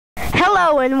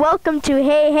Hello and welcome to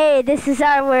Hey Hey, This Is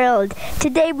Our World.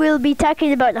 Today we'll be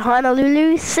talking about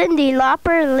Honolulu, Cyndi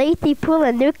Lauper, Lathey Pool,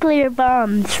 and nuclear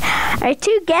bombs. Our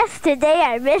two guests today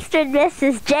are Mr. and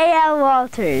Mrs. J.L.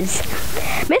 Walters.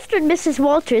 Mr. and Mrs.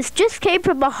 Walters just came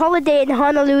from a holiday in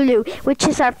Honolulu, which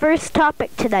is our first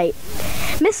topic tonight.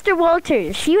 Mr.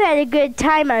 Walters, you had a good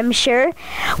time, I'm sure.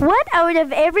 What out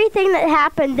of everything that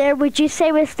happened there would you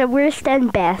say was the worst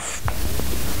and best?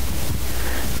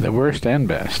 The worst and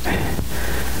best.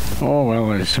 Oh, well,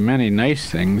 there's so many nice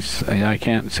things. I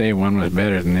can't say one was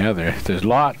better than the other. There's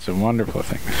lots of wonderful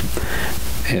things.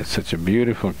 It's such a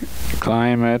beautiful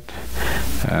climate.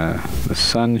 The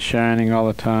sun's shining all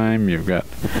the time. You've got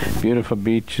beautiful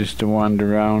beaches to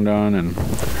wander around on. And,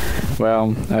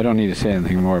 well, I don't need to say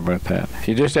anything more about that.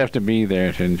 You just have to be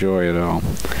there to enjoy it all.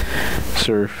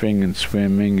 Surfing and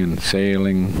swimming and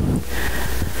sailing.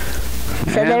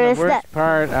 So and there the is worst that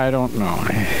part, I don't know.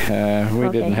 We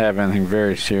didn't have anything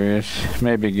very serious.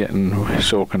 Maybe getting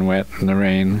soaking wet in the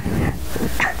rain.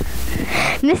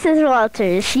 Mrs.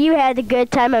 Walters, you had a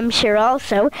good time, I'm sure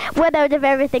also. What out of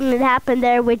everything that happened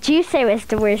there would you say was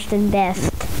the worst and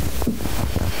best?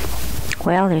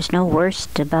 Well, there's no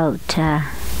worst about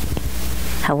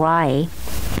Hawaii,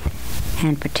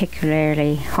 and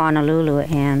particularly Honolulu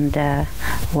and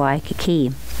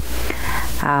Waikiki.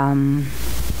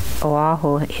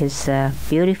 Oahu is a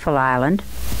beautiful island,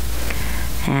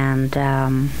 and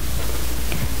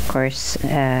of course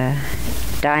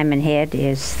Diamond Head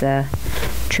is the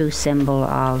true symbol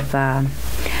of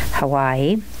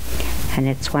Hawaii, and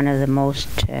it's one of the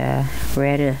most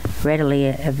readily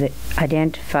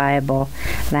identifiable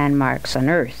landmarks on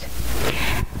Earth.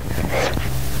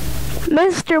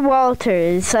 Mr.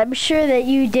 Walters, I'm sure that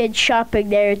you did shopping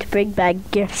there to bring back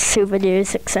gifts,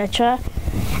 souvenirs, etc.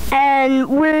 And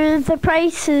were the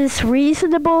prices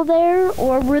reasonable there,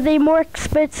 or were they more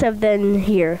expensive than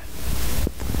here?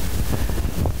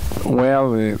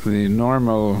 Well, the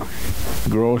normal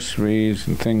groceries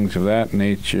and things of that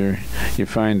nature, you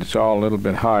find it's all a little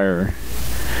bit higher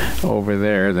over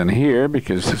there than here,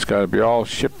 because it's got to be all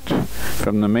shipped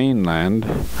from the mainland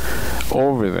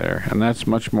over there, and that's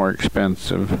much more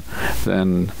expensive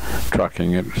than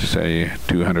trucking it, say,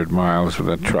 200 miles with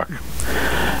a truck.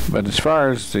 But as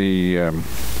far as the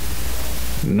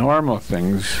normal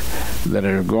things that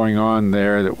are going on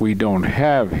there that we don't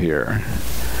have here,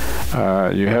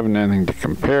 you haven't anything to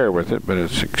compare with it, but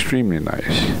it's extremely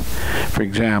nice. For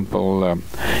example,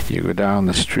 you go down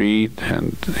the street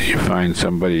and you find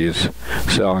somebody is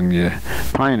selling you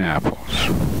pineapples.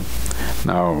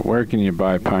 Now, where can you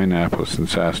buy pineapples in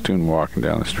Saskatoon walking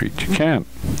down the street? You can't.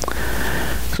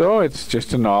 So it's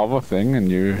just a novel thing,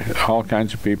 and all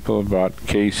kinds of people bought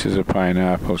cases of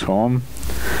pineapples home.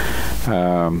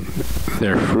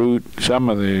 Their fruit, some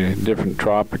of the different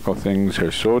tropical things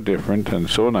are so different and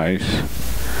so nice.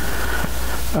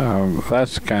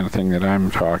 That's the kind of thing that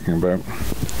I'm talking about.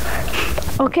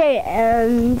 Okay,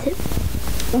 and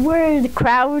were the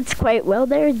crowds quite well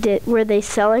there? Were they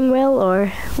selling well,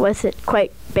 or was it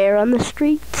quite bare on the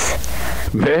streets?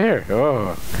 Bare?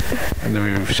 Oh. And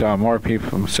we saw more people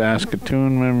from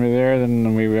Saskatoon when we were there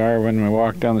than we are when we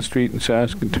walked down the street in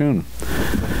Saskatoon.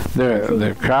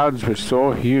 The crowds were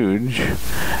so huge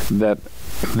that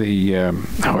the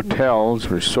hotels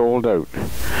were sold out.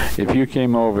 If you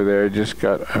came over there,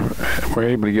 were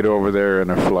able to get over there in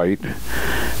a flight,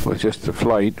 with just a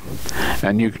flight,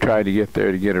 and you tried to get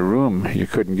there to get a room, you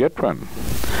couldn't get one.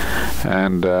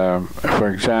 And for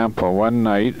example, one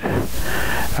night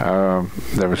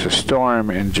there was a storm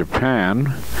in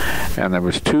Japan, and there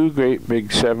was two great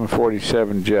big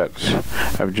 747 jets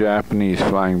of Japanese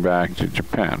flying back to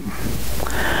Japan,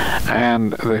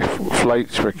 and the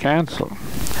flights were canceled,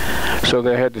 so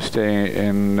they had to stay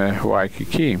in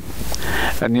Waikiki.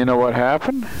 And you know what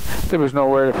happened? There was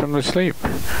nowhere for them to sleep,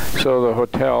 so the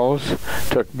hotels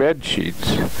took bed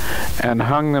sheets and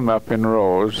hung them up in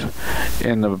rows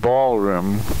in the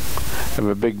ballroom of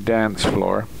a big dance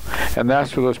floor, and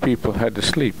that's where those people had to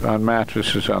sleep, on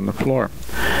mattresses on the floor.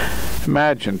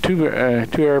 Imagine two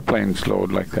airplanes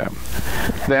load like that.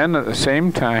 Then at the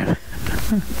same time,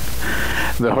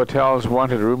 the hotels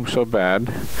wanted a room so bad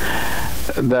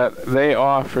that they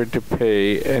offered to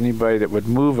pay anybody that would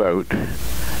move out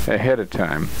ahead of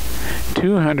time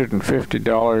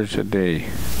 $250 a day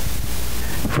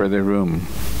for the room,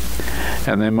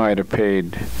 and they might have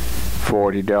paid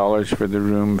 $40 for the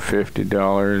room,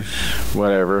 $50,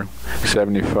 whatever,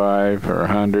 $75 or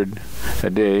 $100 a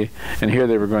day, and here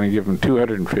they were going to give them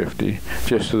 $250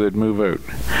 just so they'd move out.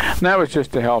 And that was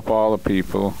just to help all the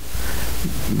people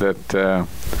that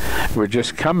were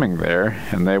just coming there,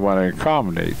 and they want to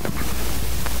accommodate them.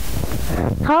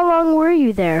 How long were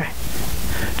you there?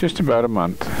 Just about a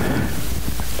month.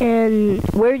 And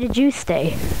where did you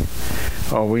stay?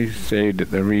 Oh, we stayed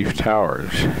at the Reef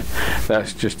Towers.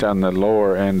 That's just on the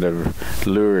lower end of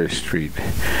Lure Street,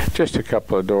 just a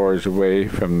couple of doors away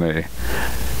from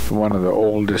one of the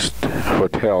oldest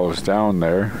hotels down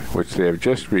there, which they have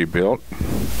just rebuilt,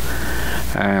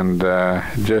 and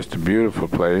just a beautiful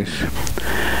place.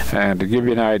 And to give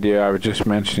you an idea, I was just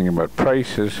mentioning about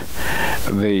prices.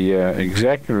 The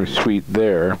executive suite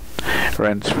there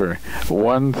rents for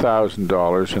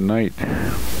 $1,000 a night.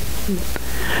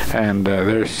 And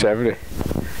they're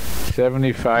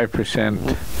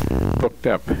 75% booked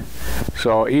up.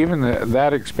 So even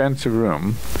that expensive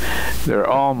room, they're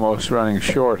almost running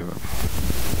short of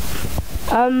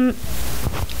them.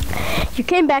 You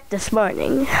came back this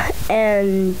morning,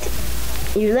 and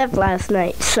you left last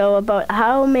night. So about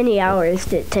how many hours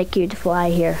did it take you to fly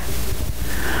here?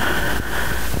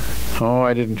 Oh,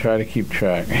 I didn't try to keep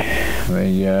track.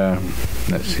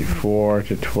 Let's see, 4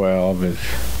 to 12 is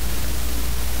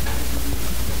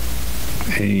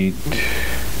 8.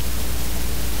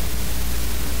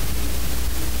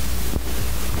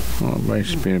 Well, it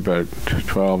might be about a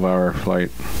 12-hour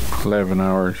flight, 11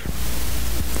 hours.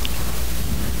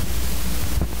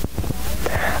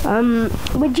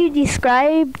 Would you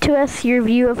describe to us your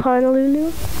view of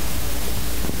Honolulu?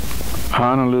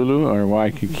 Honolulu or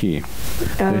Waikiki?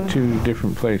 They're two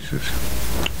different places.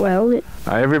 Well,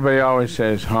 everybody always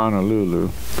says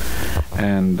Honolulu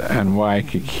and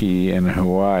Waikiki in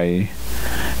Hawaii,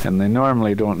 and they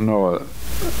normally don't know.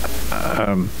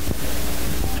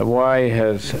 Hawaii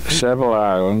has several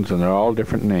islands, and they're all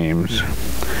different names.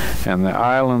 And the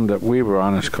island that we were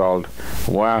on is called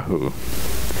Oahu,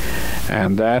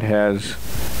 and that has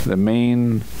the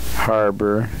main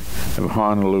harbor of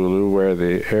Honolulu, where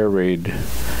the air raid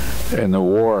in the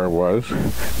war was,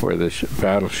 where the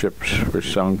battleships were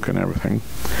sunk and everything.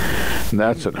 And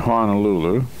that's at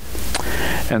Honolulu.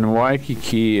 And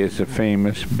Waikiki is a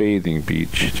famous bathing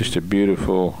beach, just a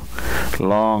beautiful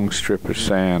long strip of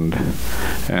sand.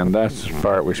 And that's the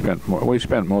part we spent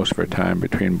most of our time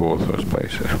between both those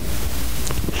places.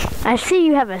 I see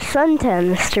you have a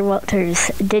suntan, Mr.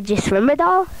 Walters. Did you swim at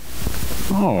all?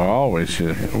 Oh, always.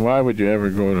 Why would you ever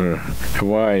go to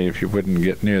Hawaii if you wouldn't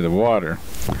get near the water?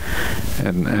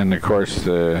 And of course,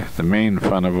 the main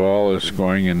fun of all is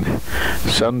going and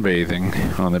sunbathing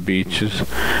on the beaches.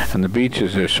 And the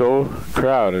beaches are so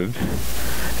crowded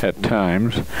at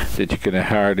times that you can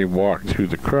hardly walk through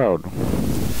the crowd.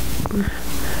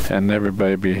 And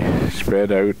everybody be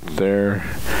spread out there,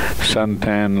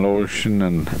 suntan lotion,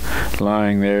 and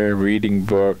lying there reading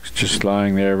books, just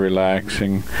lying there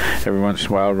relaxing. Every once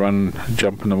in a while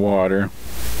jump in the water.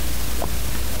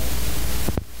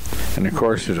 And of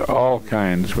course there's all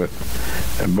kinds with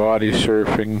body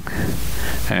surfing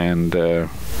and the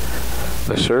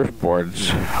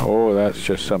surfboards. Oh, that's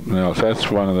just something else. That's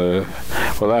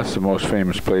that's the most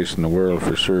famous place in the world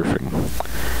for surfing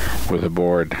with a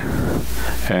board.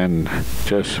 And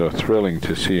just so thrilling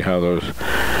to see how those,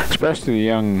 especially the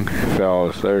young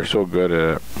fellows, they're so good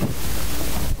at it.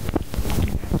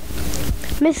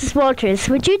 Mrs. Walters,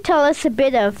 would you tell us a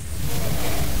bit of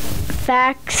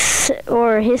facts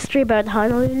or history about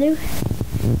Honolulu?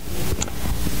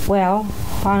 Well,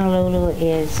 Honolulu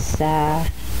is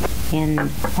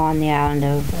on the island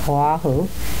of Oahu,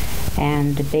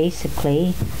 and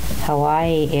basically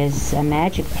Hawaii is a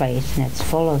magic place, and it's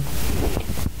full of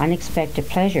unexpected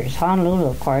pleasures. Honolulu,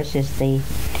 of course, is the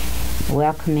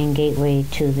welcoming gateway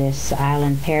to this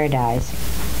island paradise,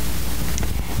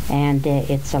 and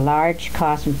it's a large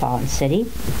cosmopolitan city,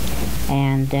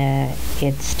 and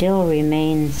it still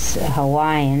remains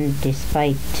Hawaiian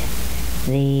despite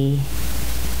the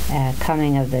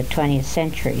coming of the 20th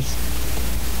centuries.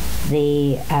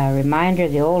 The reminder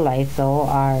of the old life, though,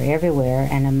 are everywhere,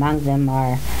 and among them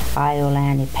are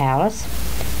Iolani Palace,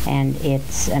 and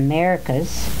it's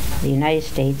America's, the United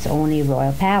States' only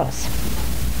royal palace.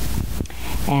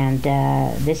 And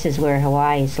this is where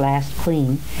Hawaii's last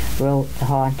queen wrote the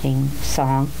haunting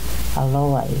song,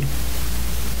 Aloha.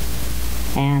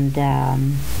 And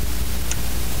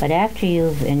but after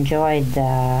you've enjoyed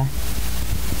the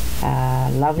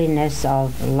loveliness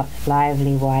of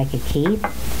lively Waikiki,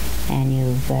 and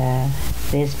you've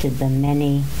visited the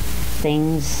many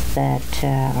things that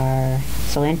are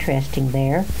so interesting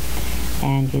there,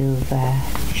 and you've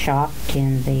shopped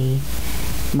in the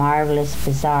marvelous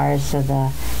bazaars of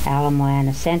the Ala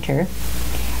Moana Center,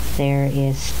 there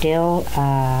is still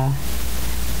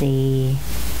the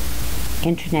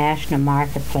international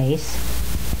marketplace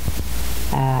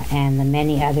and the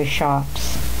many other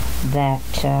shops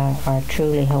that are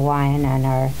truly Hawaiian and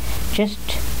are just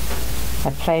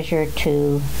a pleasure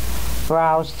to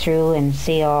browse through and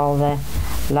see all the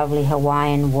lovely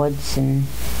Hawaiian woods and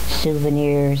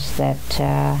souvenirs that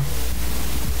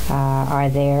are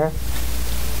there.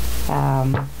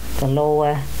 The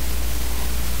loa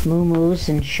muumuus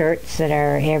and shirts that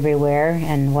are everywhere,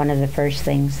 and one of the first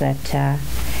things that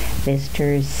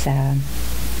visitors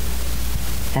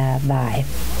buy.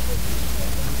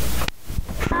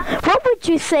 What would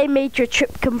you say made your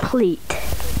trip complete?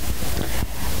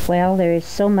 Well, there is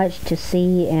so much to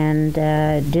see and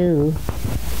do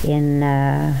in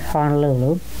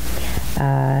Honolulu.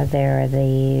 There are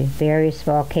the various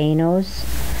volcanoes.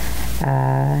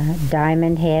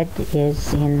 Diamond Head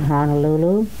is in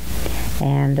Honolulu.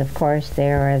 And of course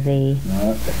there are the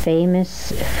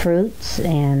famous fruits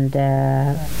and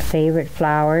favorite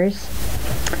flowers,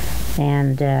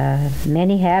 and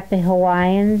many happy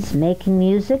Hawaiians making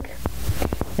music.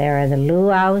 There are the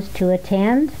luau's to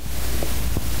attend,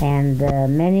 and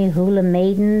many hula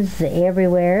maidens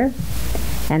everywhere.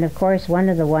 And of course one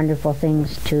of the wonderful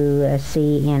things to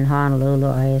see in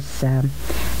Honolulu is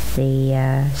the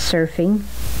surfing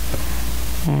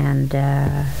and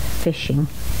fishing,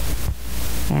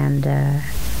 and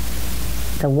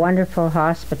the wonderful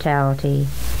hospitality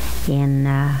in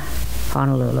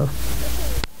Honolulu.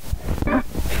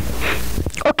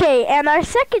 Okay, and our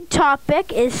second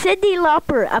topic is Cyndi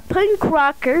Lauper, a punk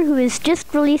rocker who has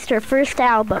just released her first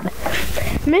album.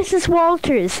 Mrs.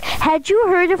 Walters, had you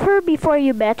heard of her before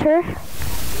you met her?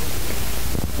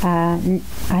 I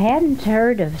hadn't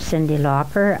heard of Cyndi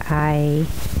Lauper. I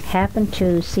happened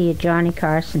to see a Johnny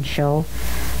Carson show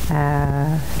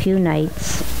a few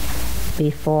nights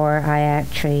before I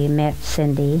actually met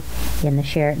Cyndi in the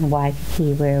Sheraton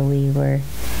Waikiki, where we were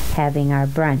having our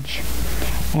brunch.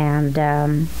 And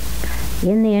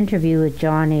in the interview with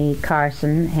Johnny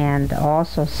Carson, and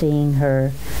also seeing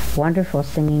her wonderful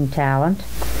singing talent,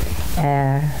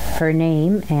 her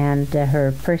name and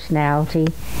her personality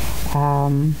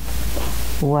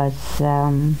was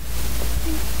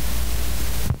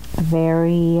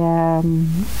very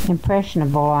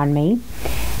impressionable on me,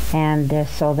 and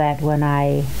so that when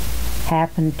I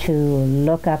happened to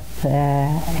look up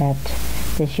at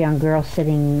this young girl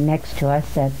sitting next to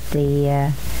us at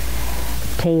the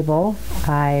table,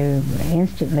 I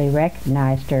instantly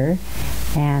recognized her,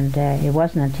 and it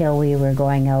wasn't until we were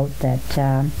going out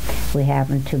that we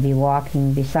happened to be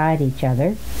walking beside each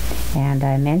other, and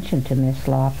I mentioned to Miss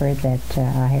Lauper that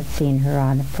I had seen her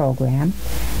on the program,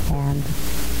 and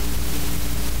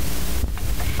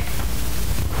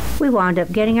we wound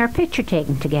up getting our picture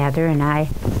taken together, and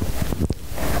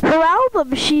Her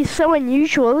album, She's So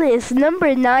Unusual, is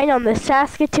number 9 on the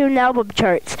Saskatoon album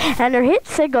charts, and her hit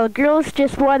single, Girls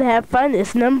Just Want to Have Fun,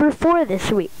 is number 4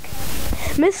 this week.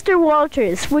 Mr.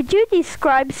 Walters, would you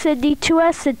describe Cyndi to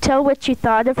us and tell what you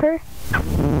thought of her?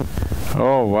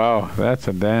 Oh, wow, that's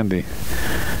a dandy.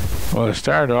 Well, to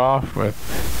start off with,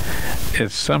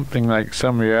 it's something like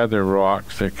some of the other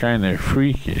rocks. They're kind of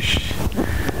freakish.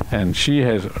 And she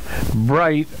has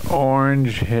bright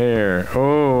orange hair.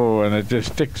 Oh, and it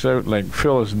just sticks out like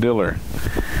Phyllis Diller.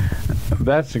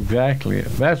 That's exactly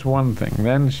it. That's one thing.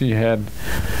 Then she had,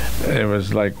 it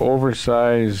was like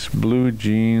oversized blue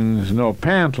jeans, no,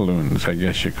 pantaloons, I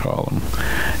guess you call them.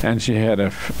 And she had a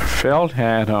felt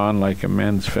hat on, like a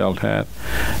men's felt hat.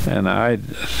 And I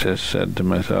just said to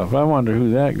myself, I wonder who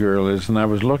that girl is. And I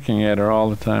was looking at her all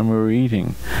the time we were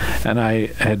eating. And I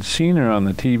had seen her on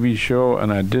the TV show,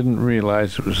 and I didn't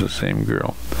realize it was the same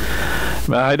girl.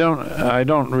 But I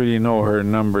don't really know her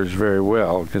numbers very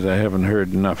well, because I haven't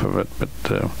heard enough of it. But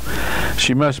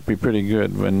she must be pretty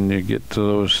good when you get to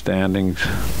those standings.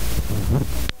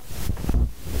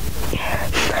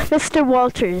 Mr.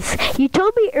 Walters, you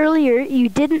told me earlier you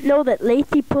didn't know that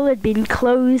Lathey Pool had been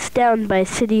closed down by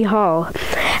City Hall.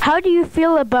 How do you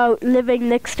feel about living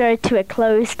next door to a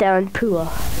closed down pool?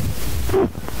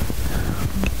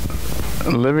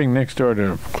 Living next door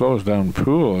to a closed down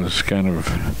pool is kind of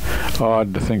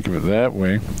odd to think of it that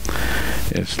way.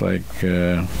 It's like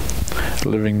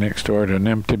living next door to an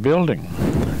empty building.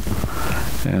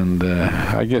 And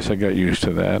I guess I got used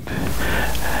to that.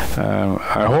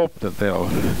 I hope that they'll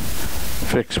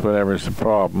fix whatever's the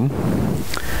problem.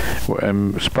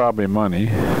 It's probably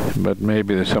money, but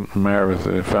maybe there's something there with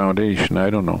the foundation. I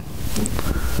don't know.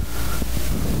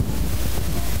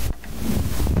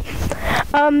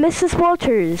 Mrs.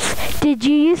 Walters, did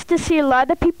you used to see a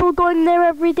lot of people going there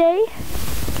every day?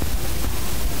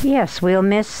 Yes, we'll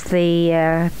miss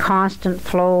the constant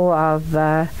flow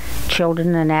of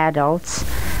children and adults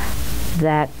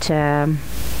that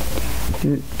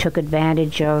took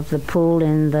advantage of the pool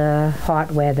in the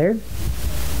hot weather.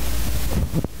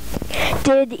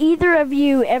 Did either of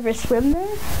you ever swim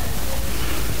there?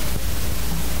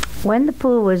 When the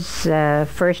pool was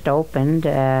first opened,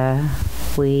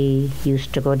 we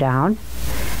used to go down,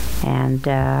 and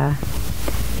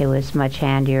it was much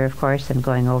handier, of course, than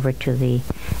going over to the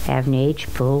Avenue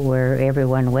H pool where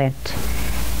everyone went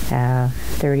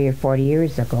 30 or 40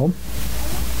 years ago.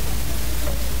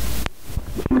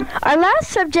 Our last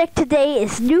subject today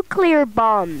is nuclear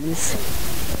bombs.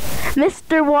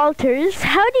 Mr. Walters,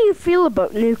 how do you feel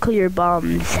about nuclear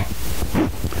bombs?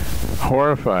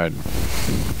 Horrified.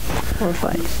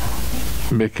 Horrified.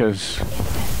 Because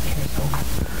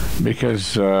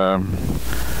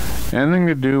anything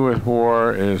to do with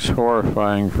war is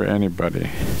horrifying for anybody.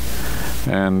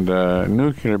 And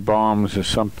nuclear bombs is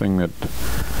something that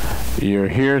you're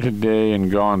here today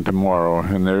and gone tomorrow,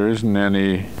 and there isn't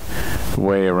any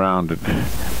way around it.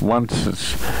 Once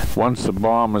the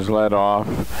bomb is let off,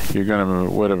 you're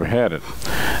would have had it.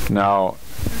 Now,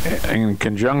 in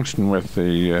conjunction with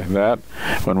that,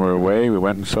 when we were away, we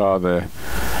went and saw the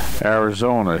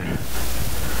Arizona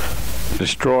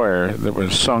destroyer that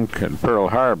was sunk at Pearl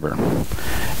Harbor.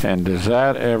 And does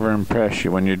that ever impress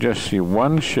you when you just see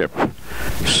one ship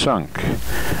sunk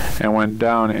and went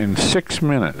down in 6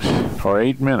 minutes or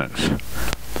 8 minutes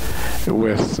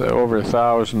with over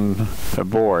 1,000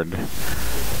 aboard?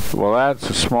 Well, that's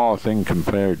a small thing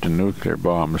compared to nuclear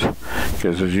bombs,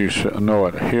 because as you know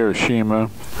at Hiroshima,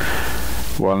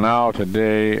 well, now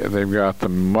today they've got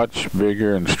them much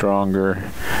bigger and stronger,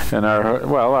 and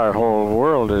our whole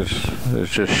world is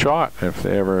just shot if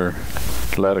they ever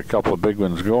let a couple of big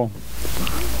ones go.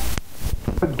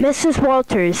 Mrs.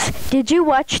 Walters, did you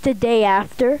watch The Day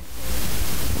After?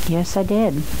 Yes, I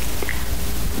did.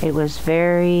 It was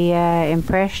very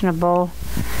impressionable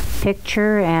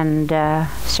picture, and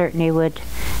certainly would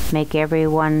make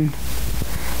everyone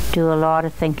do a lot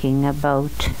of thinking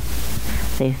about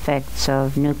the effects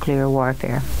of nuclear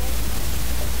warfare.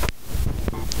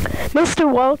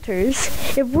 Mr. Walters,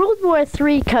 if World War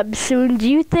III comes soon, do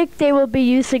you think they will be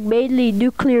using mainly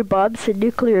nuclear bombs and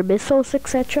nuclear missiles,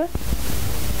 etc.?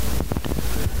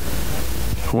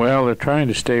 Well, they're trying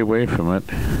to stay away from it,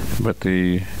 but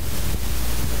there's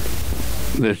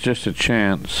just a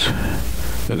chance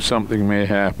that something may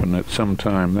happen at some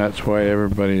time. That's why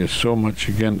everybody is so much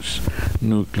against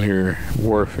nuclear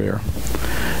warfare,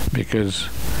 because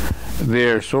they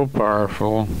are so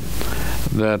powerful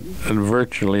that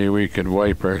virtually we could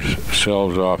wipe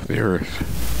ourselves off the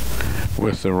earth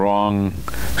with the wrong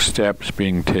steps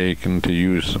being taken to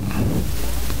use them.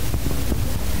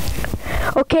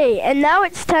 Okay, and now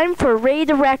it's time for Rate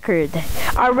a Record.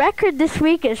 Our record this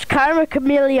week is Karma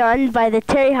Chameleon by the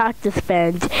Terry Hoknes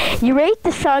Band. You rate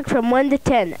the song from 1 to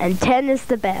 10, and 10 is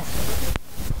the best.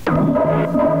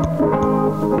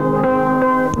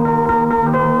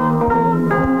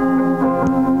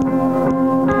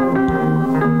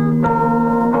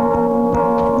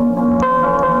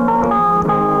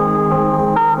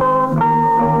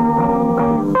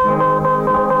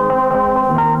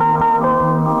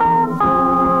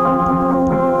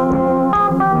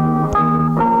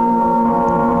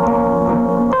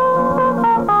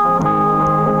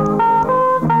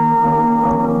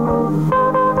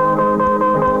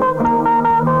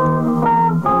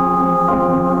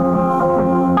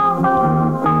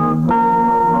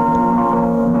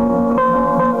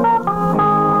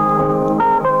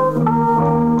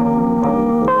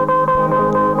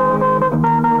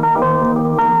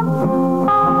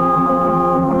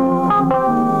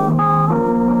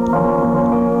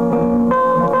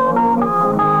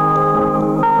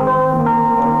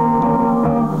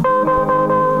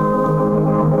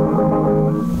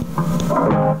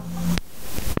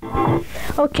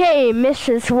 Okay,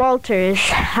 Mrs. Walters,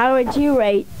 how would you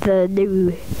rate the new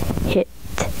hit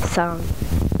song?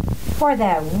 For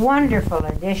that wonderful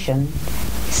addition,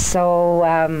 so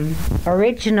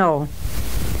original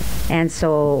and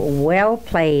so well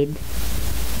played,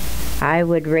 I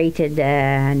would rate it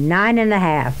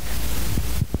 9.5.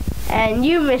 And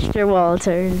you, Mr.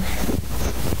 Walters?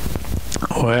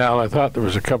 Well, I thought there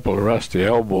was a couple of rusty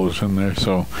elbows in there,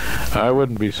 so I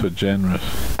wouldn't be so generous.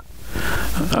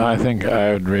 I think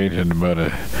I would rate it about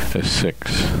a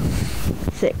 6.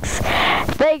 6.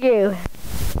 Thank you.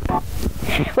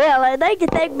 Well, I'd like to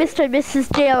thank Mr. and Mrs.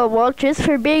 J.L. Walters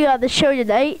for being on the show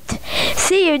tonight.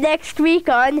 See you next week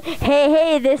on Hey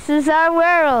Hey, This Is Our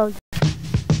World.